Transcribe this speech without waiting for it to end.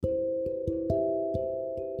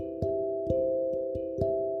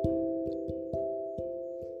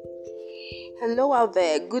Hello out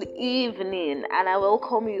there, good evening, and I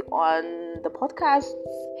welcome you on the podcast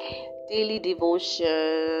Daily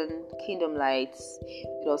Devotion Kingdom Lights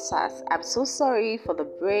with Osas. I'm so sorry for the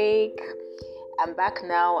break. I'm back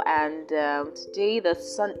now, and today, the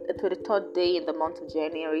 23rd day in the month of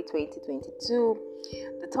January 2022.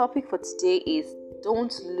 The topic for today is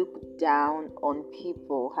don't look down on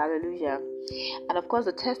people. Hallelujah. And of course,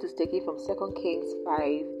 the text is taken from 2 Kings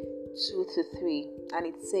 5:2-3, and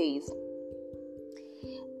it says,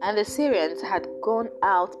 "And the Syrians had gone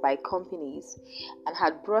out by companies, and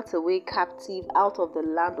had brought away captive out of the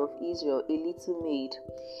land of Israel a little maid.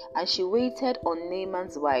 And she waited on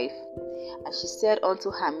Naaman's wife. And she said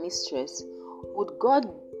unto her mistress, Would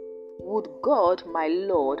God, my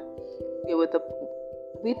Lord, were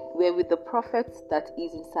with the prophet that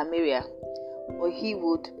is in Samaria, or he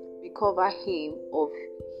would recover him of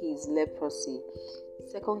his leprosy."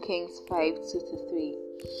 2 Kings 5:2-3.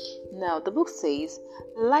 Now, the book says,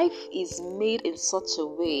 life is made in such a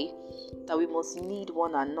way that we must need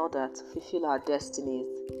one another to fulfill our destinies.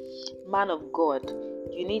 Man of God,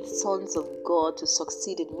 you need sons of God to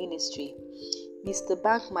succeed in ministry. Mr.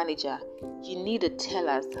 Bank Manager, you need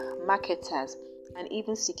tellers, marketers, and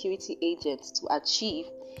even security agents to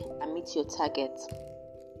achieve and meet your targets.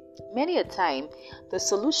 Many a time, the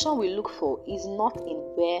solution we look for is not in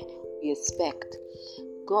where we expect.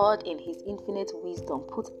 God, in His infinite wisdom,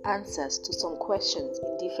 put answers to some questions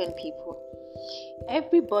in different people.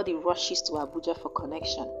 Everybody rushes to Abuja for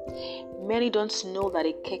connection. Many don't know that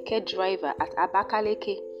a keke driver at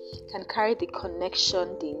Abakaleke can carry the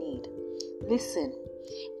connection they need. Listen,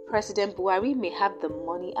 President Buhari may have the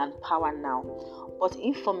money and power now, but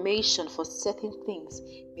information for certain things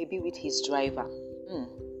may be with his driver.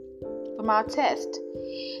 From our test,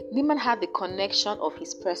 Naaman had the connection of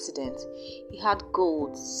his president. He had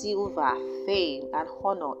gold, silver, fame, and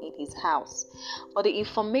honor in his house. But the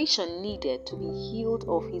information needed to be healed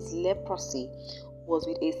of his leprosy was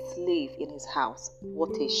with a slave in his house.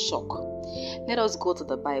 What a shock. Let us go to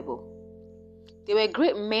the Bible. They were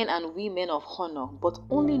great men and women of honor, but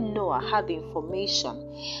only Noah had the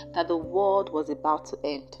information that the world was about to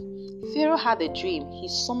end. Pharaoh had a dream. He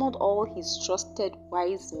summoned all his trusted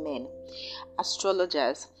wise men,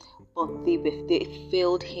 astrologers, but they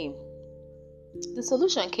failed him. The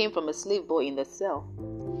solution came from a slave boy in the cell.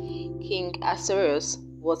 King Ahasuerus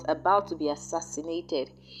was about to be assassinated.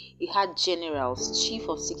 He had generals, chief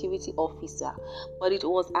of security officer, but it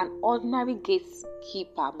was an ordinary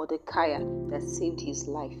gatekeeper, Mordecai, that saved his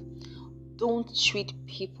life. Don't treat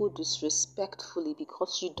people disrespectfully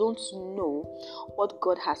because you don't know what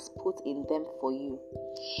God has put in them for you.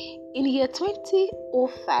 In the year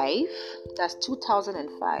 2005, that's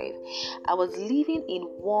 2005, I was living in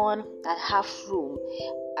 1.5 room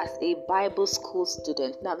as a Bible school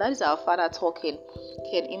student. Now, that is our father talking,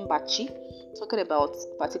 Ken Imbachi, talking about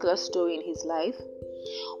a particular story in his life.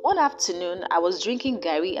 One afternoon, I was drinking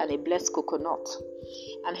Gary and a blessed coconut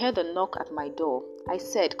and heard a knock at my door. I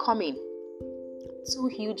said, "Come in." 2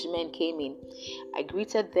 huge men came in. I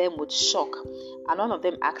greeted them with shock, and one of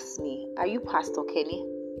them asked me, "Are you Pastor Kenny?"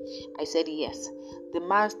 I said, "Yes." The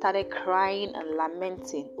man started crying and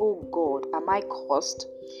lamenting. "Oh God, am I cursed?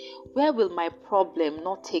 Where will my problem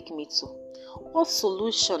not take me to? What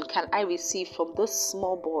solution can I receive from this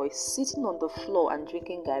small boy sitting on the floor and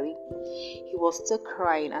drinking Gary?" He was still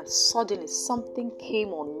crying, and suddenly something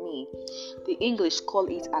came on me. The English call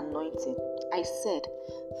it anointing. I said,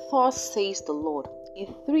 "Thus says the Lord,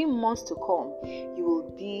 in 3 months to come, you will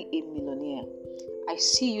be a millionaire. I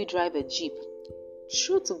see you drive a Jeep."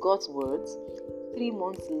 True to God's words, 3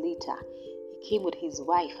 months later, he came with his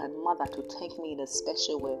wife and mother to thank me in a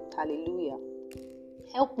special way. Hallelujah.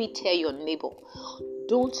 Help me tell your neighbor,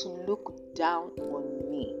 don't look down on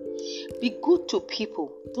me. Be good to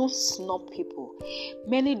people, don't snub people.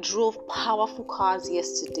 Many drove powerful cars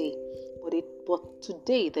yesterday, but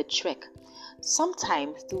today they trek.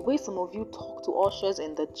 Sometimes the way some of you talk to ushers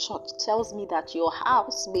in the church tells me that your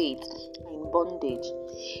housemates are in bondage.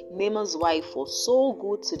 Naaman's wife was so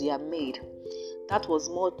good to their maid. That was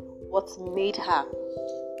what made her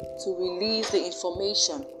to release the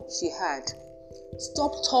information she had.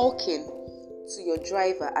 Stop talking to your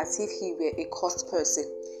driver as if he were a cursed person.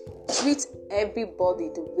 Treat everybody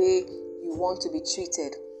the way you want to be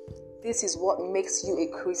treated. This is what makes you a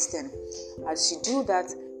Christian. As you do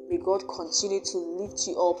that, may God continue to lift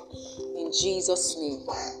you up in Jesus' name.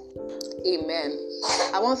 Amen.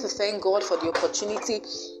 I want to thank God for the opportunity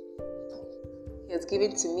He has has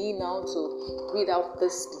given to me now to read out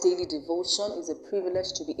this daily devotion. It's a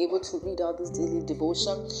privilege to be able to read out this daily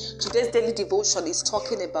devotion. Today's daily devotion is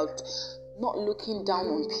talking about not looking down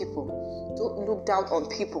on people. Don't look down on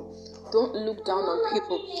people. Don't look down on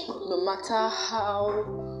people, no matter how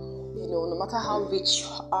rich you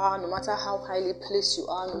are, no matter how highly placed you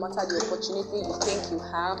are, no matter the opportunity you think you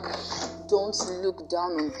have. Don't look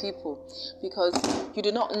down on people, because you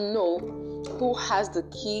do not know who has the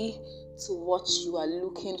key to what you are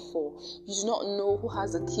looking for. You do not know who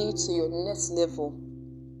has the key to your next level.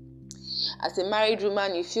 As a married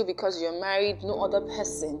woman, you feel because you're married, no other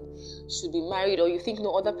person should be married, or you think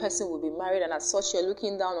no other person will be married, and as such you're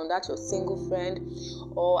looking down on that your single friend.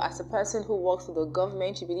 Or as a person who works for the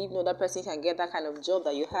government, you believe no other person can get that kind of job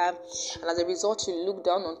that you have, and as a result you look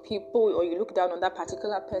down on people, or you look down on that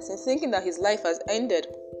particular person thinking that his life has ended.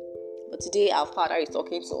 But today our Father is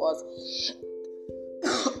talking to us.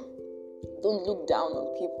 Don't look down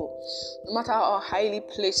on people. No matter how highly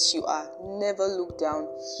placed you are, never look down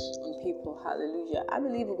on people. Hallelujah. I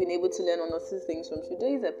believe we've been able to learn one or two things from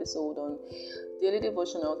today's episode on Daily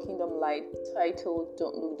Devotional Kingdom Light, titled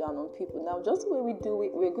Don't Look Down on People. Now, just the way we do it,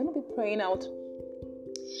 we're going to be praying out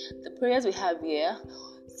the prayers we have here.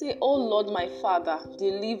 Say, "Oh Lord, my Father,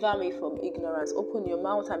 deliver me from ignorance." Open your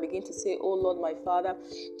mouth and begin to say, "Oh Lord, my Father,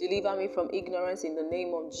 deliver me from ignorance in the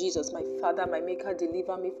name of Jesus. My Father, my Maker,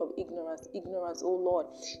 deliver me from ignorance. Ignorance, oh Lord,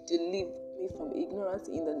 deliver me from ignorance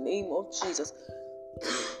in the name of Jesus."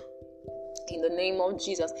 In the name of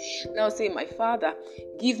Jesus. Now say, "My Father,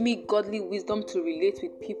 give me godly wisdom to relate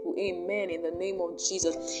with people." Amen. In the name of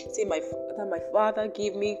Jesus. Say, "My Father,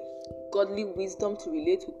 give me godly wisdom to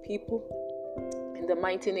relate with people." In the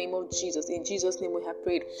mighty name of Jesus. In Jesus' name we have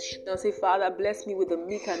prayed. Now say, "Father, bless me with a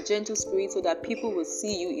meek and gentle spirit so that people will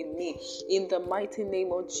see you in me." In the mighty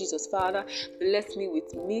name of Jesus. Father, bless me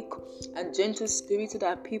with meek and gentle spirit so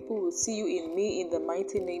that people will see you in me. In the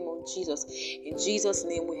mighty name of Jesus. In Jesus'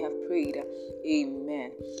 name we have prayed.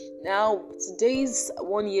 Amen. Now, today's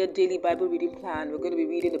 1-year daily Bible reading plan, we're going to be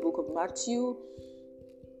reading the book of Matthew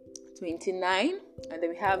 29, and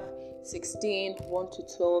then we have 16, 1 to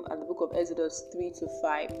 12, and the book of Exodus 3 to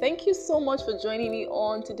 5. Thank you so much for joining me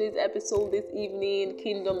on today's episode this evening,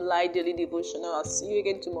 Kingdom Light Daily Devotional. I'll see you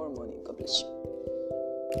again tomorrow morning. God bless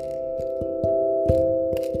you.